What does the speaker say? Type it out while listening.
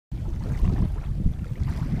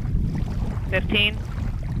15.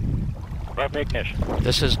 Prep ignition.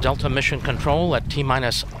 This is Delta Mission Control at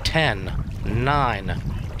T-minus 10, 9,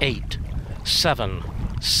 8, 7,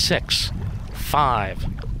 6, 5.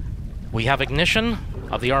 We have ignition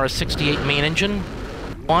of the RS-68 main engine.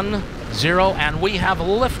 1, 0, and we have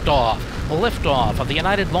liftoff. Liftoff of the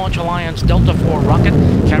United Launch Alliance Delta IV rocket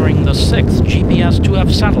carrying the 6th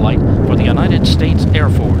GPS-2F satellite for the United States Air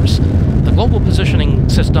Force. The Global Positioning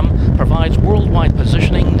System provides worldwide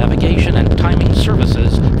positioning, navigation, and timing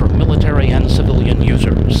services for military and civilian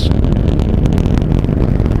users.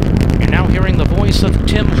 You're now hearing the voice of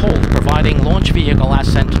Tim Holt providing launch vehicle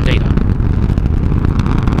ascent data.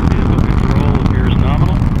 Vehicle control appears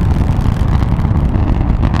nominal.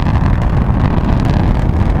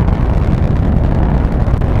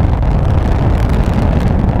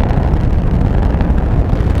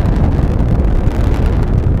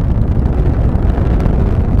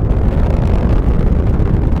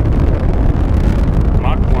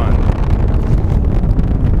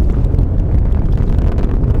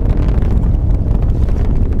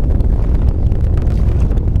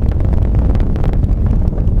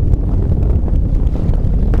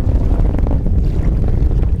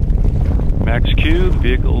 Max Q, the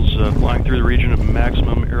vehicle's flying through the region of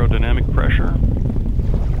maximum aerodynamic pressure.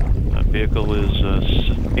 The vehicle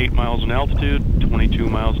is 8 miles in altitude, 22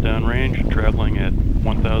 miles downrange, and traveling at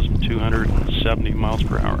 1,270 miles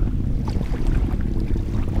per hour.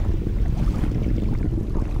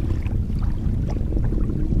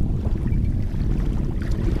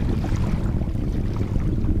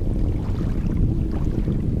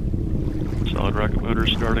 Solid rocket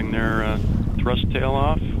motors starting their thrust tail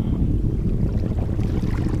off.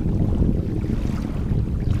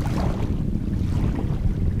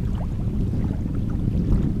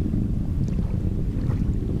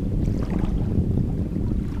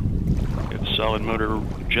 Solid motor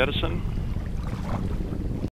jettison.